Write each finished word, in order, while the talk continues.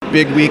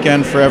big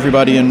weekend for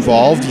everybody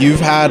involved. You've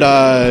had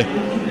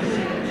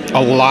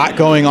a lot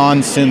going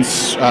on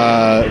since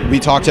we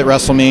talked at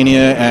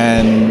WrestleMania,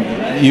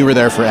 and you were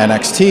there for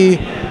NXT.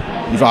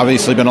 You've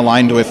obviously been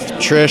aligned with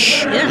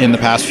Trish in the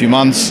past few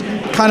months.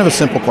 Kind of a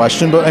simple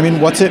question, but I mean,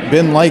 what's it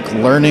been like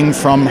learning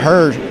from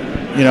her,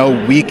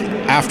 week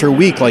after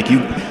week? Like,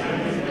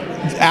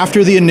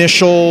 after the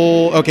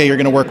initial, okay, you're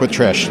going to work with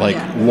Trish,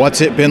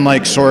 what's it been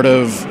like sort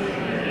of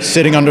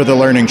sitting under the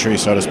learning tree,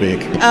 so to speak?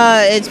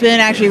 It's been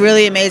actually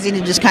really amazing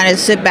to just kind of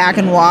sit back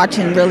and watch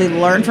and really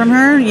learn from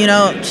her.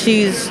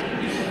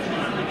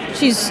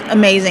 She's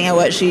amazing at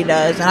what she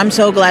does, and I'm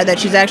so glad that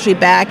she's actually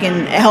back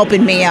and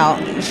helping me out.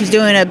 She's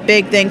doing a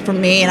big thing for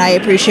me, and I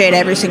appreciate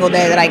every single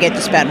day that I get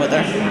to spend with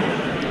her.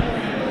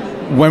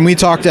 When we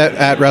talked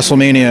at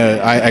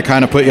WrestleMania, I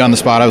kind of put you on the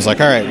spot. I was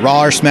like, all right,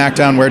 Raw or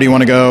SmackDown, where do you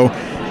want to go?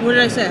 What did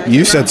I say?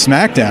 You said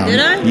SmackDown. Did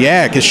I?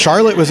 Yeah, because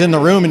Charlotte was in the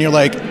room, and you're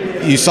like,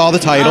 you saw the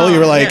title, you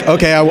were like,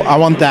 okay, I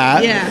want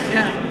that.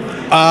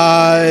 Yeah.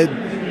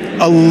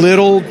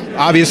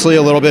 Obviously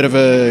a little bit of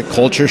a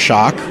culture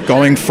shock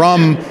going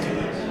from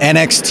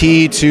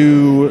NXT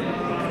to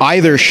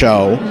either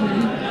show,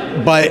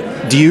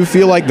 but do you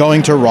feel like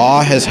going to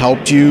Raw has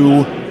helped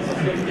you,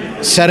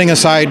 setting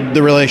aside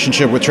the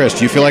relationship with Trish,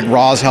 do you feel like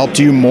Raw's helped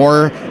you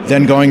more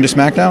than going to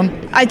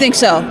SmackDown? I think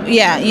so,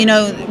 yeah.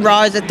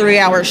 Raw is a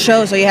 3-hour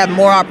show, so you have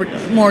more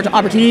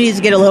opportunities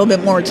to get a little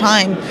bit more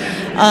time.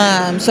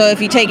 So if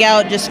you take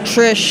out just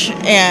Trish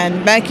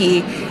and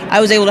Becky,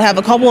 I was able to have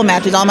a couple of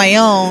matches on my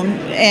own,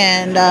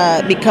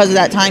 and because of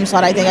that time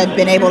slot, I think I've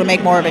been able to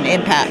make more of an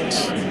impact.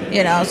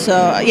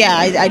 So yeah,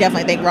 I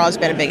definitely think Raw's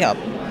been a big help.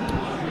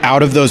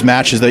 Out of those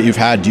matches that you've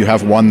had, do you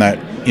have one that,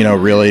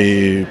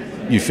 really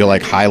you feel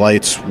like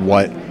highlights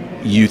what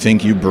you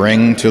think you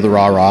bring to the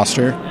Raw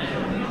roster?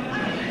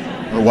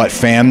 Or what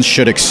fans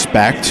should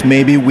expect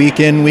maybe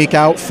week in, week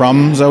out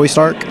from Zoey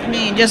Stark? I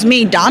mean, just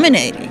me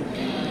dominating.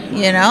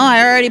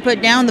 I already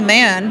put down the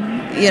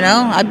man.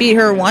 I beat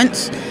her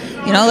once.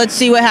 Let's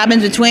see what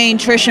happens between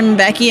Trish and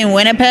Becky in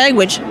Winnipeg,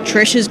 which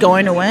Trish is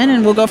going to win,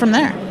 and we'll go from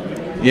there.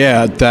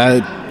 Yeah,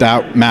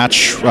 that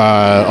match,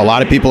 a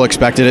lot of people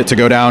expected it to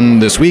go down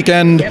this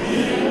weekend. Yep.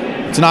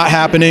 It's not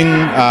happening.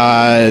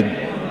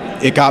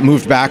 It got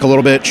moved back a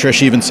little bit.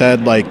 Trish even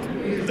said,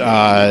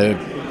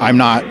 I'm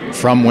not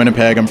from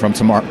Winnipeg, I'm from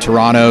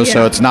Toronto,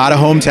 so it's not a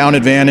hometown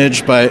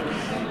advantage, but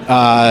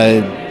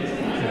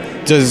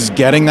does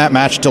getting that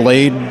match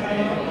delayed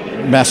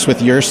mess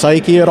with your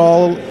psyche at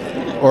all?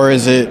 Or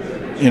is it,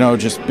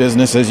 just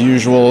business as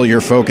usual,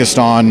 you're focused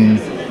on...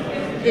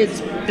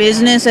 It's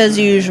business as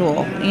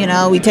usual.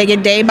 We take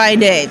it day by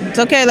day. It's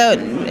okay, though.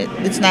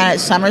 It's not at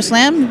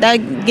SummerSlam. That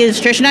gives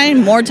Trish and I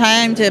more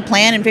time to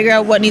plan and figure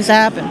out what needs to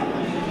happen.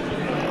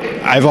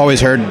 I've always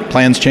heard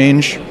plans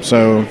change.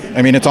 So,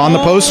 I mean, it's on the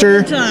poster.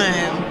 All the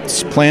time.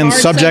 It's plans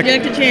subject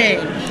to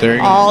change. There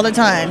you go. All the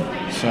time.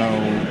 So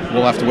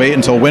we'll have to wait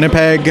until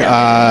Winnipeg.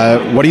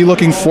 What are you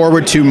looking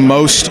forward to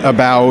most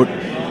about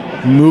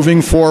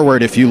moving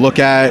forward if you look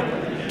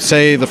at,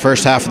 say, the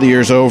first half of the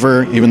year's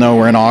over, even though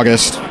we're in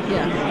August?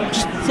 Yeah.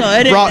 So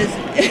it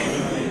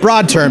is.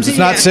 Broad terms, it's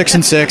not 6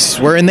 and 6.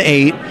 We're in the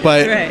 8,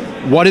 but right.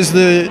 What does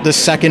the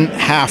second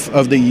half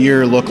of the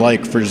year look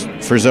like for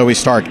Zoey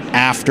Stark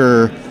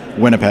after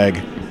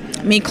Winnipeg?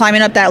 Me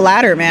climbing up that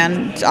ladder,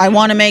 man. I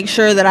want to make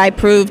sure that I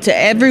prove to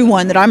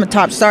everyone that I'm a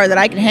top star, that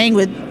I can hang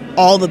with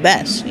all the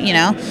best,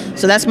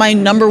 So that's my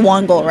number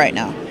one goal right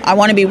now. I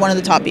want to be one of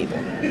the top people.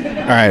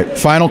 All right,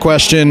 final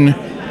question.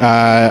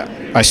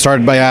 I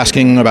started by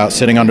asking about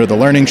sitting under the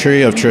learning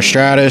tree of Trish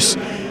Stratus.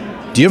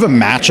 Do you have a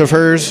match of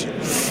hers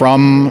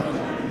from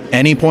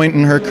any point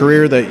in her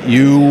career that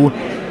you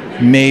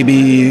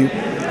maybe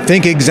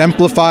think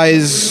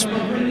exemplifies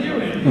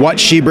what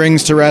she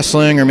brings to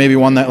wrestling, or maybe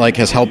one that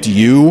has helped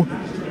you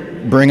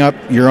bring up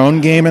your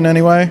own game in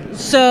any way?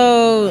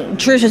 So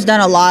Trish has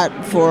done a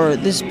lot for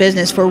this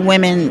business, for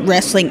women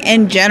wrestling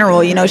in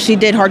general. She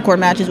did hardcore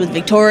matches with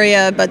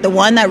Victoria, but the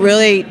one that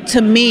really, to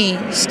me,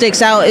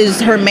 sticks out is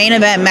her main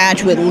event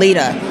match with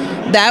Lita.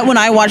 That, when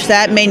I watched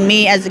that, made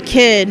me, as a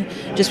kid,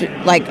 just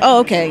like,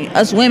 oh, okay,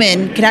 us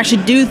women can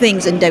actually do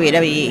things in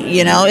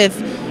WWE. If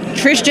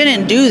Trish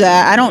didn't do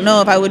that, I don't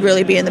know if I would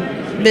really be in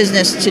the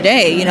business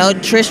today.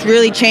 Trish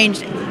really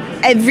changed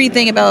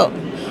everything about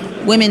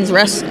women's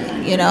wrestling.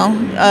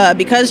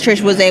 Because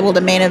Trish was able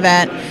to main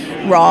event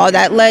Raw,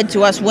 that led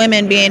to us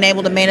women being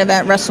able to main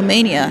event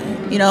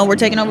WrestleMania. We're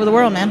taking over the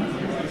world, man.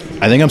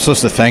 I think I'm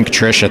supposed to thank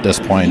Trish at this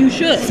point. You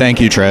should.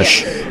 Thank you,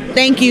 Trish. Yes.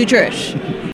 Thank you, Trish.